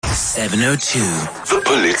702. The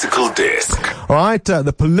Political Desk. All right,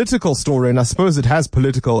 the political story, and I suppose it has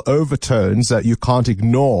political overtones you can't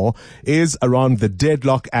ignore, is around the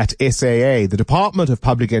deadlock at SAA. The Department of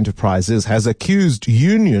Public Enterprises has accused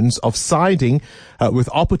unions of siding with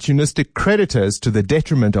opportunistic creditors to the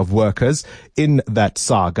detriment of workers in that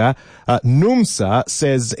saga. NUMSA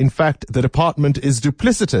says, in fact, the department is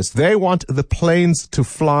duplicitous. They want the planes to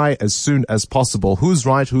fly as soon as possible. Who's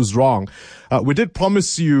right, who's wrong? We did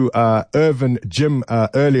promise you Irvin Jim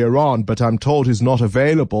earlier on, but I'm told he's not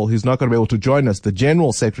available. He's not going to be able to join us, the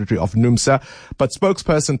General Secretary of NUMSA. But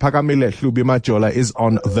spokesperson Phakamile Hlubi is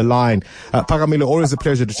on the line. Phakamile, always a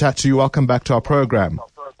pleasure to chat to you. Welcome back to our program.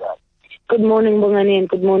 Good morning, Bongani, and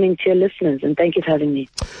good morning to your listeners, and thank you for having me.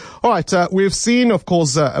 All right, we've seen, of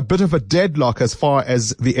course, a bit of a deadlock as far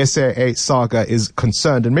as the SAA saga is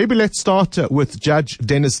concerned. And maybe let's start with Judge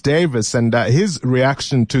Dennis Davis and his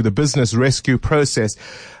reaction to the business rescue process.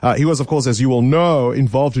 He was, of course, as you will know,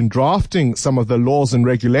 involved in drafting some of the laws and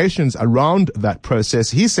regulations around that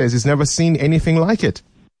process. He says he's never seen anything like it.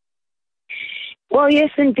 Well, yes,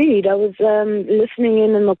 indeed. I was listening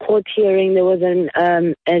in on the court hearing. There was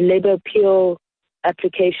a labor appeal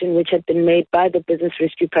application which had been made by the business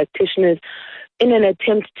rescue practitioners in an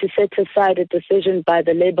attempt to set aside a decision by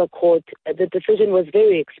the labor court. The decision was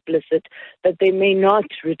very explicit that they may not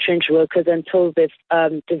retrench workers until they've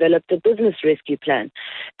developed a business rescue plan.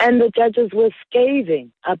 And the judges were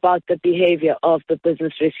scathing about the behavior of the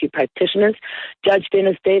business rescue practitioners. Judge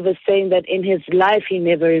Dennis Davis saying that in his life he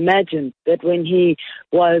never imagined that when he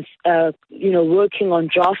was working on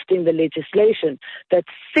drafting the legislation, that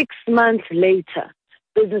 6 months later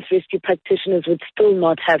business rescue practitioners would still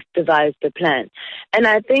not have devised a plan. And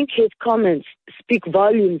I think his comments speak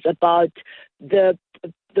volumes about the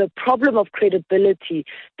problem of credibility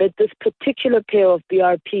that this particular pair of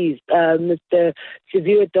BRPs, Mr.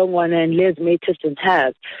 Siviwe Dongwana and Les Matheson,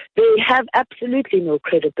 have. They have absolutely no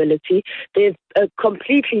credibility. They've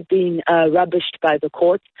completely been rubbished by the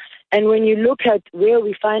courts. And when you look at where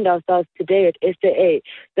we find ourselves today at SAA,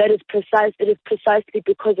 it is precisely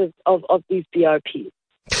because of these BRPs.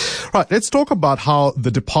 Right, let's talk about how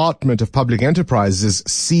the Department of Public Enterprises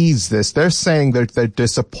sees this. They're saying that they're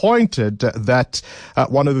disappointed that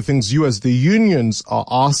one of the things you as the unions are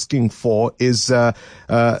asking for is, they're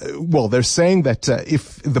saying that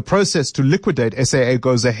if the process to liquidate SAA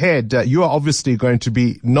goes ahead, you are obviously going to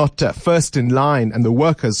be not first in line and the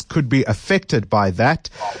workers could be affected by that.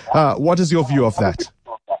 What is your view of that?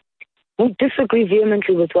 We disagree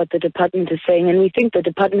vehemently with what the department is saying, and we think the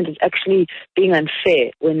department is actually being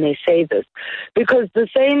unfair when they say this, because the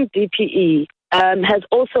same DPE has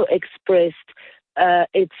also expressed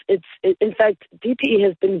in fact, DPE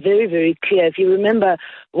has been very, very clear. If you remember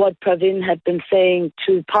what Pravin had been saying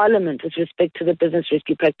to Parliament with respect to the business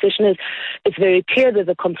rescue practitioners, it's very clear there's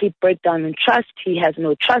a complete breakdown in trust. He has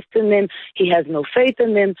no trust in them. He has no faith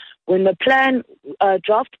in them. When the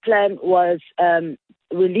draft plan was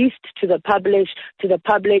released to the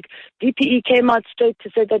public, DPE came out straight to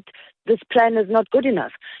say that this plan is not good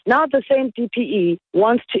enough. Now the same DPE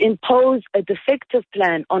wants to impose a defective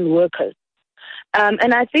plan on workers.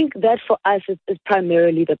 And I think that for us is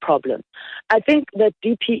primarily the problem. I think that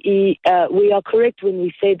DPE, we are correct when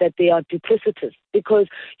we say that they are duplicitous, because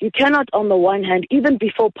you cannot, on the one hand, even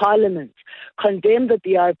before Parliament, condemn the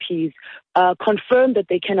BRPs, confirm that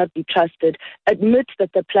they cannot be trusted, admit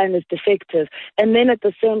that the plan is defective, and then at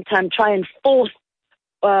the same time try and force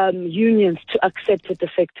unions to accept a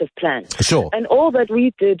defective plan. Sure. And all that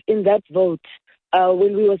we did in that vote,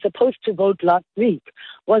 when we were supposed to vote last week,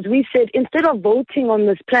 was we said, instead of voting on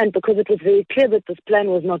this plan, because it was very clear that this plan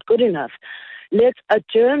was not good enough, let's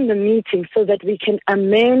adjourn the meeting so that we can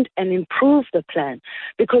amend and improve the plan,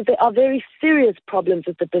 because there are very serious problems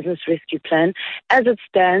with the business rescue plan. As it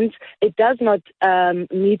stands, it does not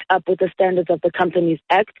meet up with the standards of the Companies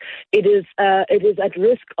Act. It is at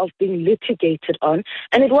risk of being litigated on.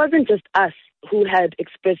 And it wasn't just us who had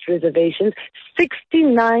expressed reservations.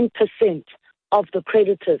 69% of the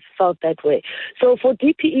creditors felt that way. So for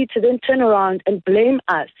DPE to then turn around and blame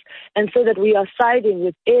us and say that we are siding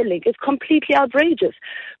with Airlink is completely outrageous.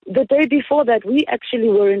 The day before that, we actually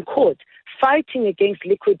were in court fighting against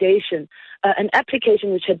liquidation, an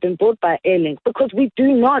application which had been brought by Airlink, because we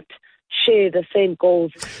do not share the same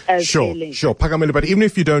goals as Airlink. Sure, Phakamile, but even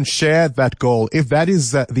if you don't share that goal, if that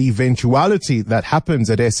is the eventuality that happens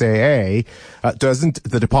at SAA, doesn't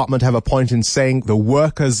the department have a point in saying the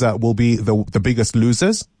workers will be the biggest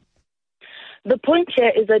losers? The point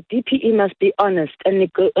here is that DPE must be honest and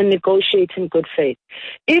negotiate in good faith.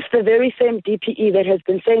 If the very same DPE that has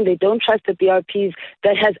been saying they don't trust the BRPs,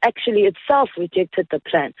 that has actually itself rejected the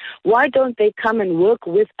plan, why don't they come and work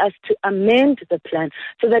with us to amend the plan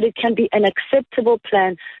so that it can be an acceptable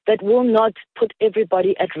plan that will not put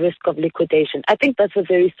everybody at risk of liquidation? I think that's a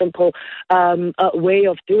very simple way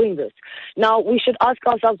of doing this. Now, we should ask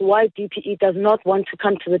ourselves why DPE does not want to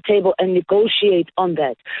come to the table and negotiate on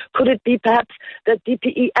that. Could it be perhaps that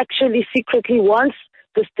DPE actually secretly wants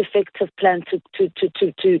this defective plan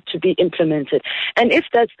to be implemented? And if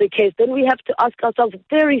that's the case, then we have to ask ourselves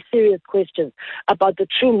very serious questions about the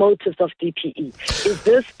true motives of DPE. Is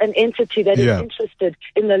this an entity that is interested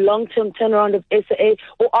in the long-term turnaround of SAA,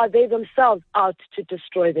 or are they themselves out to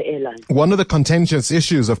destroy the airline? One of the contentious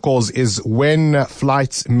issues, of course, is when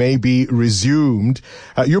flights may be resumed.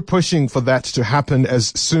 You're pushing for that to happen as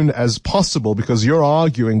soon as possible because you're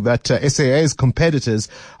arguing that SAA's competitors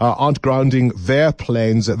aren't grounding their planes.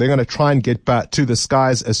 They're going to try and get back to the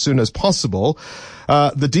skies as soon as possible.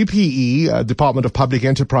 The DPE, Department of Public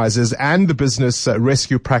Enterprises, and the business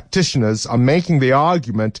rescue practitioners are making the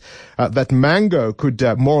argument that Mango could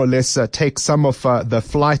more or less take some of the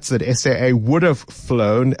flights that SAA would have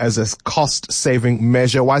flown as a cost-saving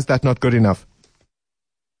measure. Why is that not good enough?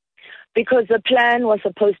 Because the plan was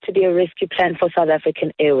supposed to be a rescue plan for South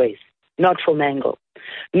African Airways, not for Mango.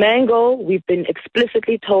 Mango, we've been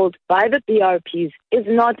explicitly told by the BRPs, is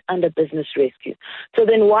not under business rescue. So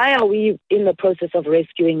then why are we in the process of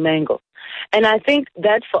rescuing Mango? And I think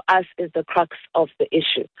that for us is the crux of the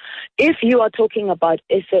issue. If you are talking about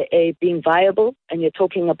SAA being viable and you're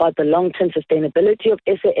talking about the long-term sustainability of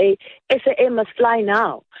SAA, SAA must fly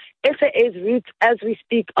now. SAA's routes, as we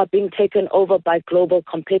speak, are being taken over by global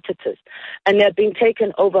competitors, and they're being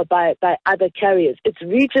taken over by other carriers. It's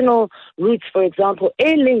regional routes, for example.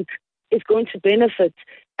 Airlink is going to benefit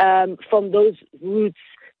from those routes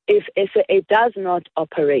if SAA does not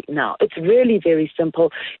operate now. It's really very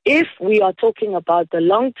simple. If we are talking about the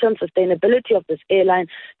long-term sustainability of this airline,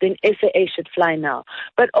 then SAA should fly now.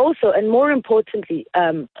 But also, and more importantly,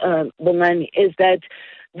 Bongani, is that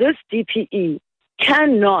this DPE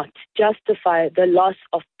cannot justify the loss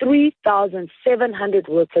of 3,700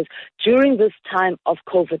 workers during this time of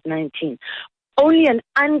COVID-19. Only an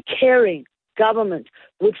uncaring government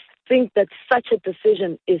would think that such a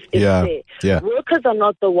decision is fair. Yeah. Workers are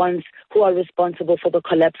not the ones who are responsible for the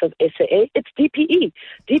collapse of SAA. It's DPE.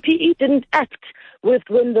 DPE didn't act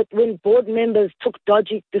when board members took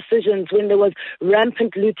dodgy decisions, when there was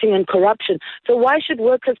rampant looting and corruption. So why should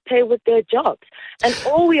workers pay with their jobs? And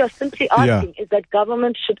all we are simply asking is that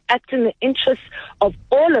government should act in the interests of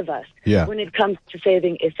all of us when it comes to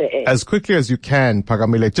saving SAA. As quickly as you can,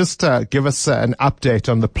 Phakamile, just give us an update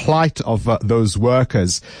on the plight of those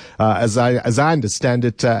workers. As I understand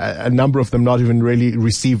it, a number of them not even really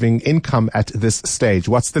receiving income at this stage.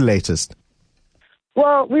 What's the latest?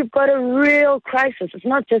 Well, we've got a real crisis. It's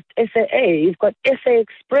not just SAA. You've got SA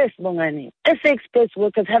Express, Bongani. SA Express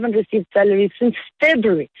workers haven't received salaries since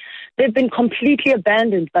February. They've been completely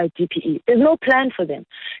abandoned by DPE. There's no plan for them.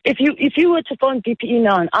 If you were to phone DPE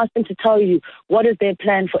now and ask them to tell you what is their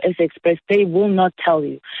plan for SA Express, they will not tell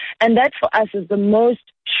you. And that for us is the most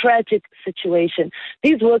tragic situation.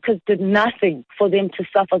 These workers did nothing for them to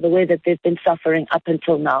suffer the way that they've been suffering up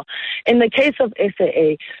until now. In the case of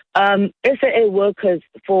SAA, SAA workers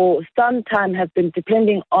for some time have been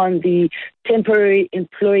depending on the temporary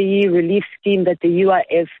employee relief scheme that the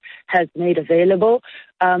UIF has made available.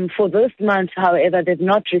 For this month, however, they've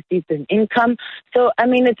not received an income. So, I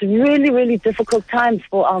mean, it's really, really difficult times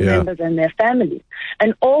for our members and their families.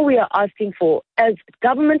 And all we are asking for, as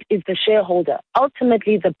government is the shareholder,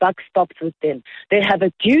 ultimately the buck stops with them. They have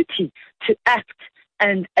a duty to act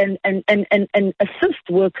and assist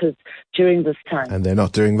workers during this time. And they're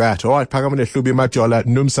not doing that. All right, Phakamile Hlubi Majola,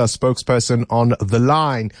 NUMSA spokesperson, on the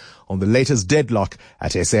line on the latest deadlock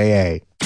at SAA.